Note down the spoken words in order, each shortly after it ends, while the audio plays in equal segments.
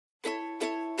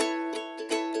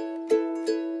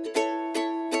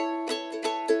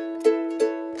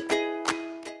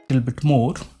little bit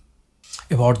more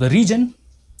about the region.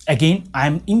 Again, I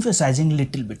am emphasizing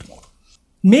little bit more.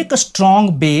 Make a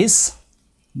strong base.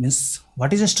 Means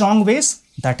what is a strong base?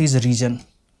 That is a region.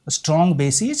 A strong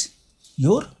base is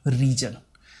your region.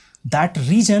 That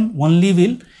region only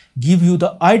will give you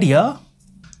the idea.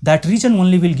 That region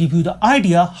only will give you the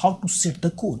idea how to set the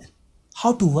goal,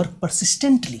 how to work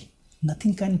persistently.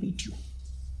 Nothing can beat you.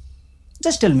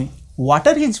 Just tell me,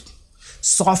 water is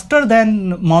softer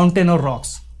than mountain or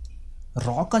rocks.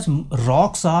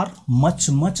 Rocks are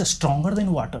much stronger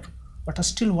than water, but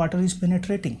still water is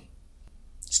penetrating.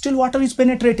 Still water is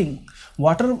penetrating.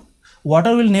 Water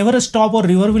will never stop, or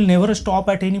river will never stop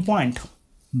at any point.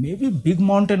 Maybe big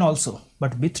mountain also,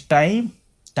 but with time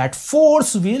that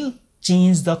force will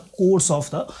change the course of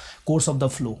the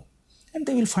flow, and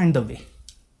they will find the way.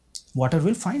 Water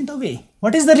will find the way.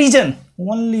 What is the region?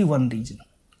 Only one region.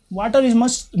 Water is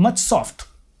much soft.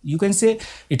 You can say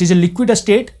it is a liquid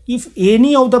state. If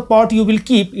any of the pot you will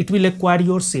keep, it will acquire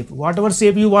your shape. Whatever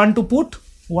shape you want to put,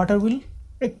 water will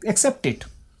accept it.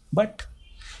 But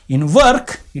in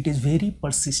work, it is very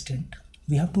persistent.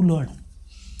 We have to learn.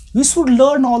 We should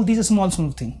learn all these small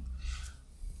things.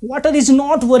 Water is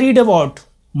not worried about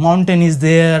mountain is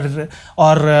there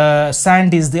or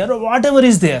sand is there or whatever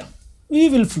is there. We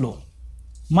will flow.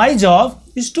 My job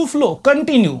is to flow,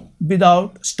 continue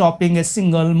without stopping a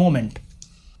single moment.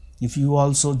 If you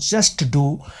also just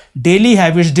do daily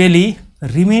habits, daily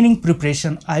remaining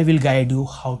preparation, I will guide you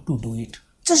how to do it.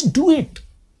 Just do it.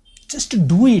 Just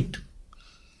do it.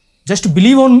 Just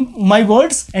believe on my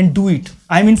words and do it.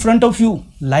 I am in front of you,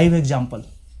 live example.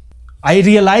 I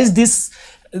realized this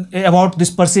about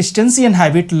this persistency and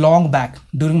habit long back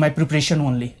during my preparation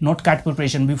only, not CAT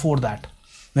preparation before that.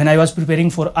 When I was preparing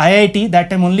for IIT, that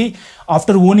time only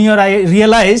after 1 year I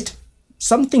realized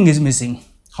something is missing.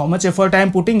 How much effort I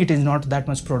am putting, it is not that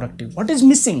much productive. What is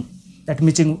missing? That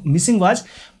missing was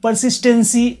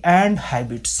persistency and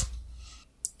habits.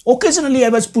 Occasionally I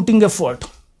was putting effort.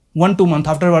 1-2 months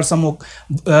afterwards, some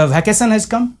vacation has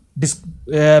come,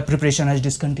 preparation has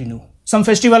discontinued. Some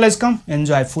festival has come,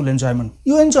 enjoy, full enjoyment.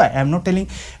 You enjoy. I am not telling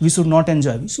we should not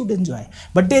enjoy. We should enjoy.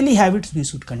 But daily habits we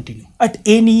should continue at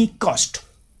any cost.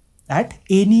 At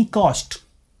any cost.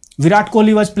 Virat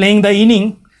Kohli was playing the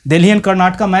inning. Delhi and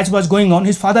Karnataka match was going on.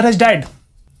 His father has died.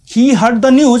 He heard the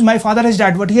news, my father has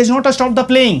died, but he has not stopped the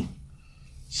playing.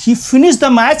 He finished the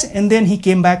match and then he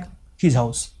came back his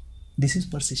house. This is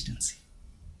persistency.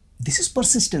 This is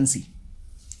persistency.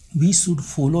 We should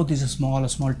follow this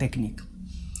small technique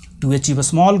to achieve a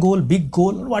small goal, big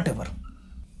goal, or whatever.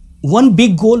 One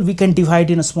big goal we can divide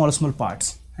in a small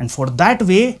parts, and for that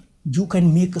way you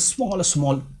can make a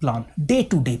small plan,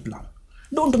 day-to-day plan.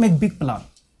 Don't make big plan.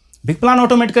 Big plan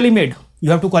automatically made.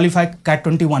 You have to qualify CAT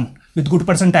 21 with good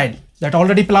percentile. That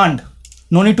already planned.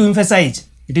 No need to emphasize.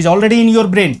 It is already in your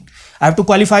brain. I have to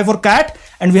qualify for CAT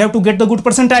and we have to get the good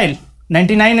percentile,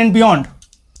 99 and beyond.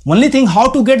 Only thing, how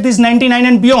to get this 99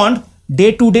 and beyond,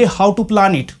 day to day, how to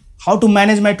plan it, how to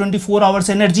manage my 24 hours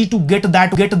energy to get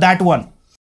that one.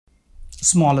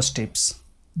 Small steps.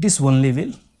 This only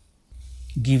will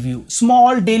give you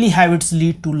small daily habits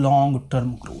lead to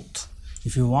long-term growth.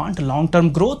 If you want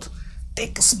long-term growth,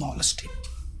 take a small step.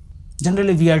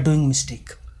 Generally, we are doing mistake.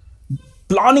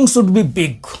 Planning should be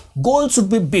big, goals should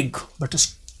be big, but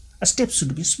a step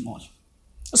should be small.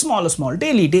 Small,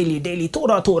 daily,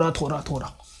 thora.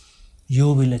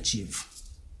 You will achieve.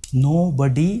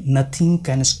 Nobody, nothing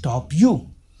can stop you.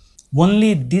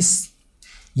 Only this,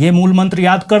 ये मूल मंत्र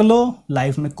याद कर लो,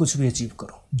 life में कुछ भी achieve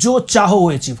करो, जो चाहो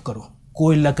वो अचीव करो.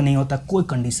 कोई लक नहीं होता, कोई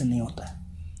कंडीशन नहीं होता है.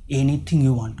 Anything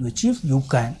you want to achieve, you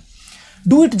can.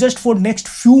 Do it just for next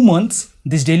few months,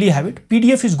 this daily habit.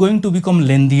 PDF is going to become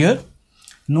lengthier.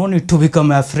 No need to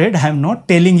become afraid. I am not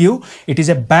telling you it is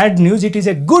a bad news, it is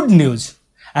a good news.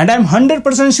 And I am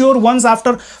 100% sure once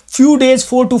after few days,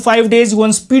 4 to 5 days,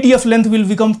 once PDF length will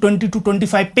become 20 to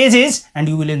 25 pages and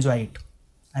you will enjoy it.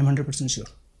 I am 100% sure.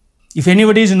 If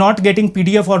anybody is not getting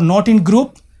PDF or not in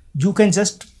group, you can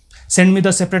just send me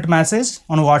the separate message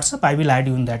on WhatsApp. I will add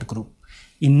you in that group.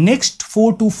 In next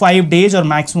 4 to 5 days or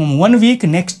maximum 1 week,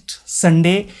 next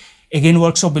Sunday, again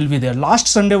workshop will be there. Last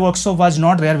Sunday workshop was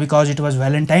not there because it was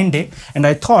Valentine Day. And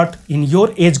I thought in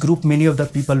your age group, many of the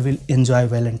people will enjoy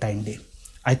Valentine Day.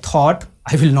 I thought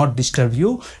I will not disturb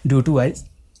you due to I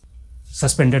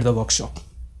suspended the workshop.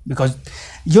 Because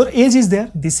your age is there,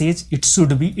 this age, it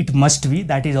should be, it must be.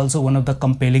 That is also one of the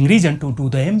compelling reason to do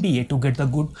the MBA, to get the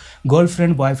good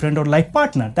girlfriend, boyfriend or life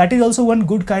partner. That is also one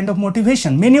good kind of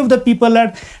motivation. Many of the people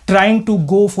are trying to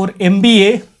go for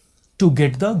MBA to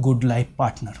get the good life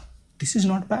partner. This is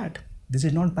not bad. This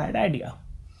is not bad idea.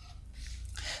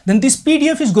 Then this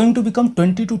PDF is going to become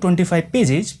 20 to 25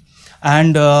 pages,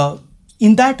 and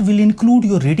in that will include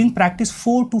your reading practice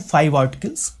 4 to 5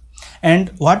 articles. And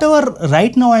whatever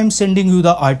right now I am sending you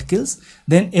the articles,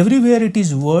 then everywhere it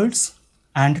is words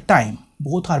and time,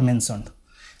 both are mentioned,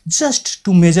 just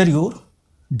to measure your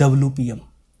WPM,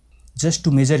 just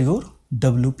to measure your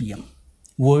WPM,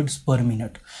 words per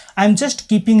minute. I am just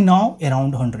keeping now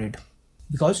around 100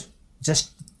 because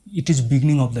just it is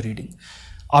beginning of the reading.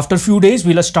 After few days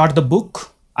we'll start the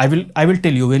book. I will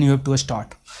tell you when you have to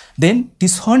start. Then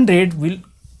this 100 will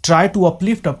try to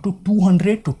uplift up to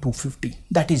 200 to 250.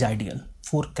 That is ideal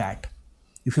for CAT.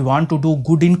 If you want to do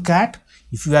good in CAT,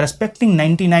 if you are expecting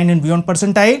 99 and beyond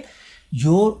percentile,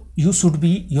 your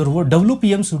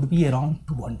WPM should be around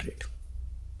 200.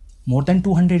 More than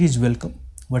 200 is welcome,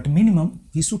 but minimum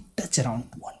we should touch around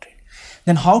 200.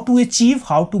 Then how to achieve,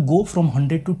 how to go from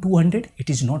 100 to 200? It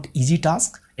is not easy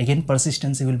task. Again,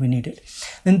 persistency will be needed.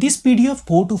 Then this PDF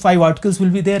 4 to 5 articles will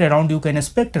be there. Around, you can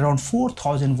expect around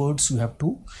 4,000 words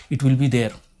it will be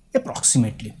there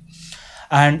approximately.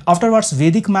 And afterwards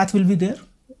Vedic math will be there.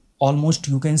 Almost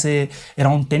you can say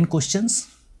around 10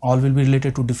 questions. All will be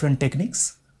related to different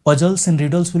techniques. Puzzles and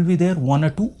riddles will be there, 1 or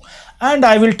 2. And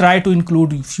I will try to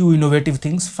include few innovative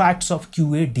things, facts of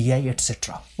QA, DI,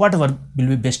 etc. Whatever will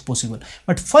be best possible.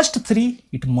 But first 3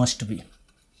 it must be,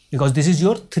 because this is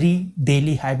your 3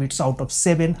 daily habits out of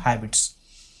 7 habits.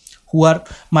 Who are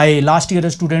my last year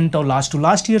student or last to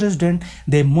last year student,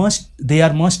 they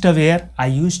are must aware. I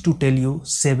used to tell you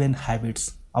 7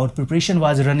 habits. Our preparation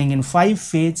was running in 5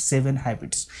 phase 7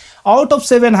 habits. Out of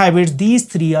 7 habits, these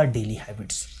 3 are daily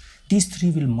habits. These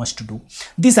 3 will must do.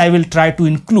 This I will try to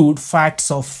include facts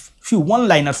of few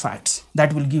one-liner facts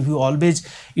that will give you always,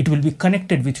 it will be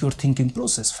connected with your thinking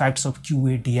process, facts of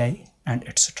QA, DI and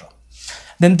etc.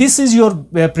 Then this is your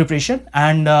preparation,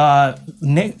 and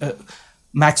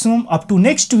maximum up to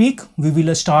next week we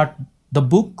will start the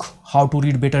book How to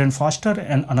Read Better and Faster,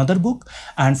 and another book.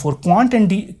 And for Quant,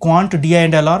 DI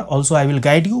and LR also I will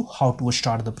guide you how to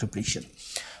start the preparation.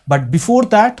 But before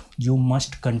that you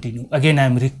must continue. Again I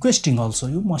am requesting also,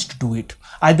 you must do it.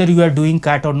 Either you are doing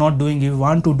CAT or not doing, you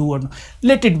want to do or not,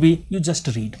 let it be, you just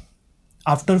read.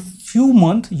 After few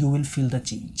months you will feel the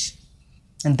change,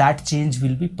 and that change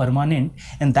will be permanent,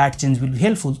 and that change will be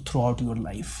helpful throughout your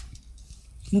life.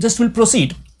 Just will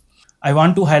proceed. I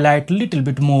want to highlight a little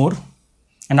bit more,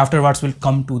 and afterwards we'll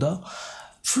come to the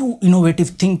few innovative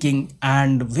thinking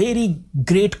and very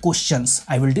great questions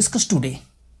I will discuss today,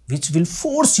 which will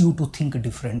force you to think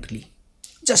differently.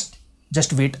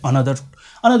 Just wait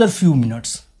another few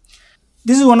minutes.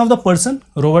 This is one of the person,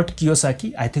 Robert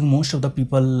Kiyosaki. I think most of the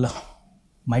people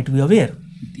might be aware.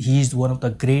 He is one of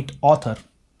the great author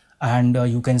and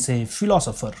you can say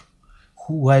philosopher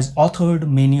who has authored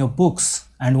many of books,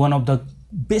 and one of the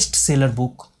bestseller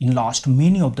book in last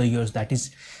many of the years, that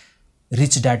is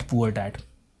Rich Dad Poor Dad.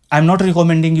 I'm not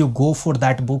recommending you go for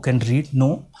that book and read.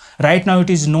 No, right now it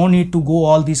is no need to go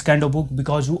all these kind of book,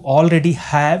 because you already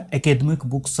have academic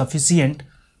books sufficient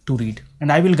to read.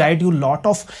 And I will guide you lot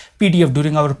of PDF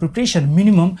during our preparation.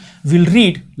 Minimum will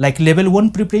read like level 1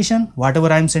 preparation,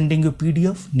 whatever I am sending you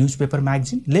PDF, newspaper,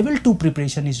 magazine. Level 2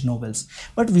 preparation is novels.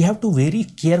 But we have to very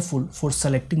careful for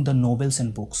selecting the novels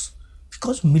and books,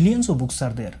 because millions of books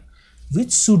are there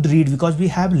which should read, because we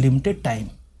have limited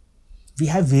time. We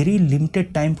have very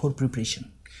limited time for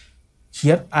preparation.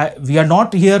 Here, we are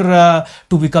not here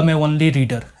to become a only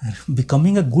reader.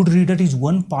 Becoming a good reader is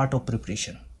one part of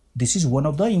preparation. This is one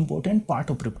of the important part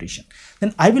of preparation.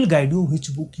 Then I will guide you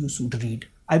which book you should read.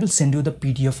 I will send you the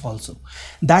PDF also.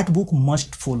 That book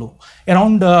must follow.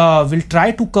 Around, we'll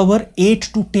try to cover 8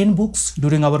 to 10 books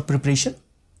during our preparation.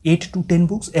 8 to 10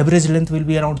 books. Average length will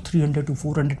be around 300 to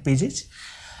 400 pages.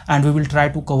 And we will try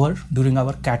to cover during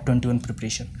our CAT 21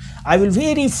 preparation. I will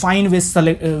very fine way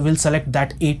select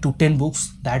that 8 to 10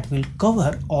 books that will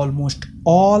cover almost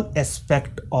all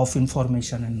aspect of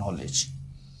information and knowledge.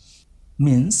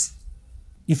 Means,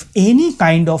 if any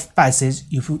kind of passage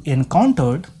if you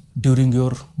encountered during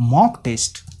your mock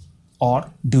test or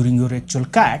during your actual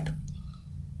CAT,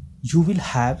 you will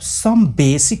have some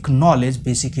basic knowledge,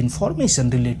 basic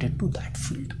information related to that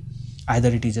field. Either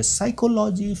it is a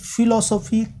psychology,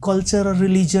 philosophy, culture or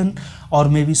religion, or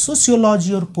maybe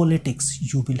sociology or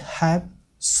politics, you will have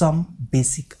some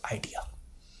basic idea.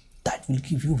 That will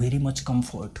give you very much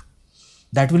comfort.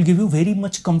 That will give you very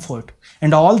much comfort.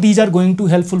 And all these are going to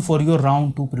helpful for your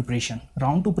round 2 preparation.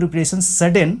 Round 2 preparation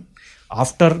sudden,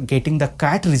 after getting the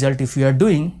CAT result, if you are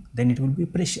doing, then it will be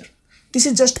pressure. This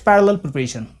is just parallel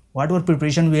preparation. Whatever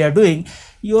preparation we are doing,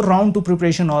 your round 2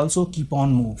 preparation also keep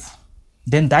on move.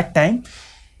 Then that time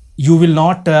You will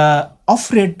not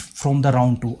afraid from the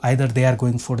round 2. Either they are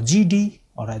going for GD,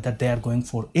 or either they are going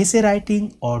for essay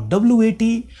writing or WAT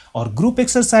or group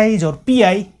exercise or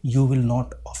PI. You will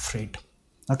not afraid.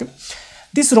 Okay.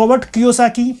 This Robert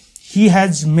Kiyosaki, he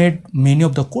has made many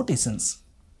of the quotations.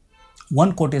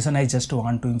 One quotation I just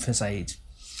want to emphasize.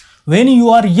 When you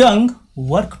are young,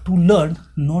 work to learn,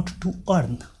 not to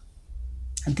earn.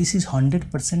 And this is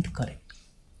 100% correct.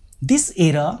 This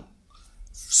era,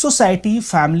 society,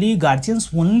 family, guardians,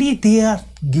 only they are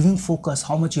giving focus.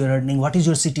 How much you are earning, what is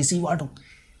your CTC, what.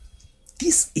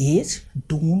 This age,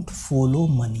 don't follow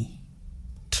money.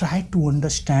 Try to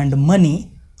understand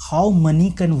money, how money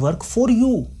can work for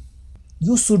you.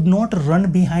 You should not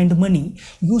run behind money.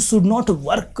 You should not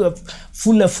work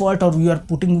full effort, or you are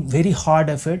putting very hard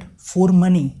effort for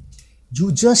money.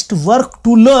 You just work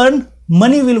to learn,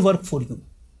 money will work for you.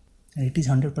 And it is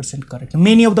 100% correct.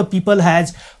 Many of the people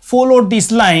has followed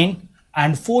this line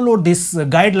and followed this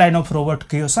guideline of Robert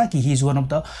Kiyosaki. He is one of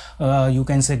the, you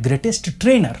can say, greatest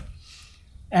trainer.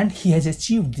 And he has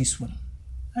achieved this one.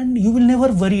 And you will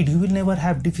never worried, you will never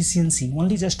have deficiency.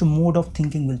 Only just a mode of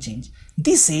thinking will change.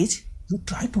 This age, you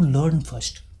try to learn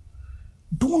first.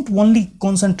 Don't only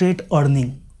concentrate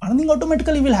earning. Earning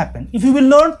automatically will happen. If you will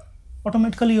learn,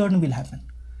 automatically earn will happen.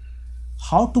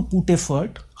 How to put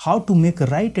effort, how to make a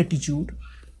right attitude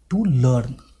to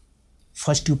learn.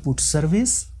 First you put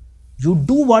service, you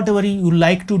do whatever you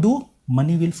like to do,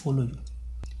 money will follow you.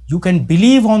 You can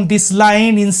believe on this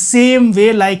line in same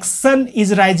way like sun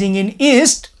is rising in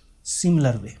east,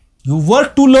 similar way. You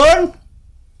work to learn,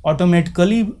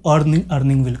 automatically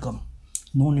earning will come.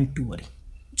 No need to worry.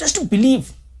 Just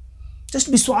believe. Just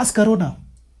विश्वास करो ना.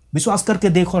 विश्वास करके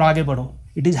देखो और आगे बढ़ो.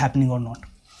 It is happening or not.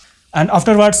 And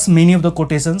afterwards, many of the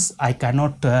quotations, I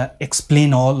cannot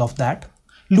explain all of that.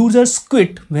 Losers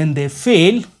quit when they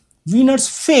fail. Winners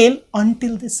fail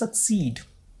until they succeed.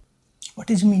 What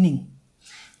is meaning?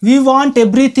 We want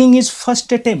everything is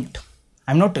first attempt.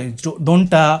 I'm not, don't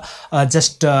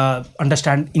just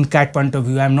understand in CAT point of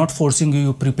view. I'm not forcing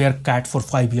you to prepare CAT for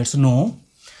 5 years. No.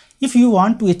 If you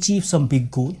want to achieve some big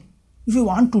goal, if you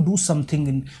want to do something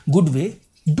in good way,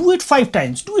 do it 5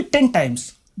 times, do it 10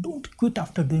 times. Don't quit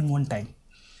after doing 1 time.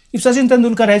 If Sachin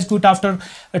Tendulkar has quit after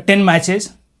 10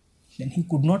 matches, then he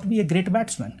could not be a great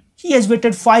batsman. He has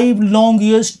waited 5 long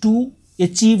years to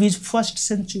achieve his first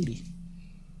century.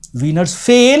 Winners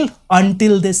fail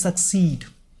until they succeed.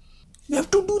 You have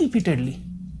to do repeatedly.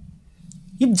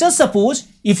 If just suppose,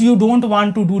 if you don't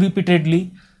want to do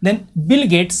repeatedly, then Bill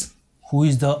Gates, who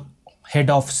is the head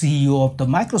of CEO of the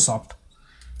Microsoft,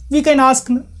 we can ask,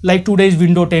 like today's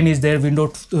Windows 10 is there,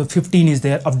 Windows 15 is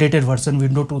there, updated version,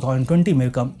 Windows 2020 may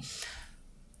come.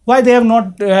 Why they have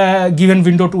not given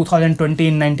Windows 2020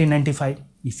 in 1995?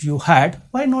 If you had,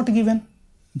 why not given?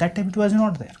 That time it was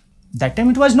not there. That time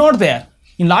it was not there.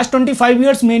 In last 25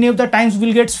 years, many of the times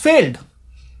Bill Gates failed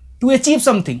to achieve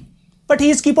something, but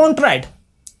he is keep on tried.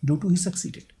 Due to he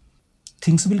succeeded.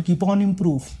 Things will keep on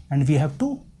improve, and we have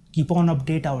to keep on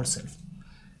update ourselves.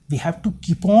 We have to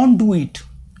keep on do it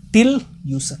till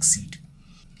you succeed.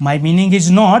 My meaning is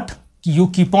not you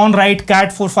keep on write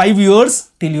CAT for 5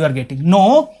 years till you are getting.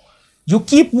 No, you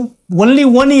keep only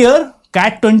 1 year,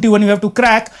 CAT 21 you have to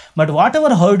crack, but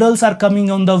whatever hurdles are coming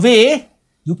on the way,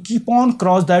 you keep on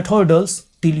cross that hurdles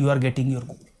till you are getting your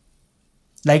goal.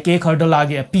 Like एक hurdle आ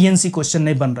गया, PNC question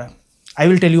नहीं बन रहा है. I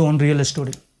will tell you one real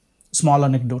story, small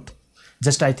anecdote.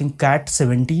 Just I think CAT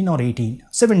 17 or 18,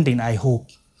 17 I hope.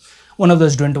 One of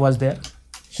the student was there.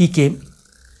 He came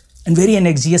in very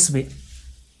anxious way.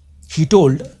 He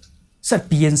told, sir,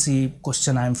 PNC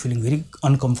question I am feeling very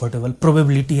uncomfortable.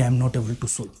 Probability I am not able to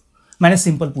solve. मैंने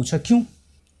simple पूछा क्यों?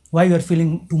 Why you are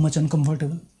feeling too much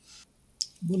uncomfortable?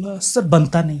 बोला sir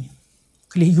बनता नहीं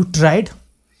है. You tried?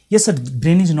 Yes sir,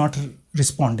 brain is not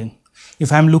responding.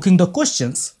 If I am looking the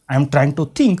questions, I am trying to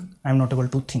think, I am not able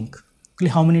to think.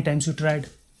 How many times you tried?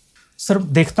 Sir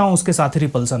देखता हूँ उसके साथ ही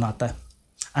repulsion आता है.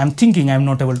 I am thinking, I am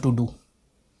not able to do.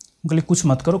 कुछ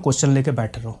मत करो, question लेके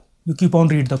बैठे रहो. You keep on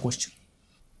read the question.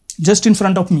 Just in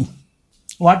front of me.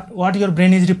 What your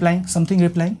brain is replying? Something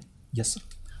replying? Yes sir.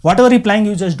 Whatever replying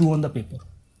you just do on the paper.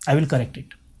 I will correct it.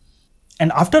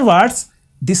 And afterwards,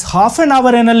 this half an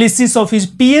hour analysis of his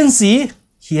PNC,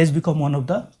 he has become one of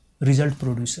the result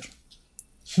producer.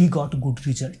 He got good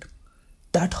result.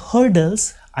 That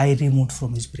hurdles I removed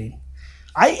from his brain.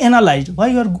 I analyzed why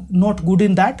you are not good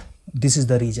in that. This is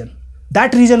the reason.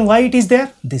 That reason why it is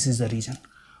there. This is the reason.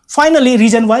 Finally,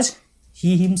 reason was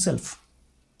he himself.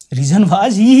 Reason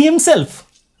was he himself.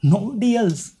 Nobody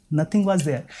else. Nothing was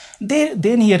there.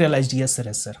 Then he realized, yes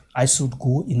sir, I should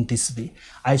go in this way.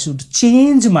 I should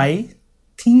change my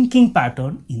thinking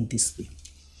pattern in this way.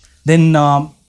 Then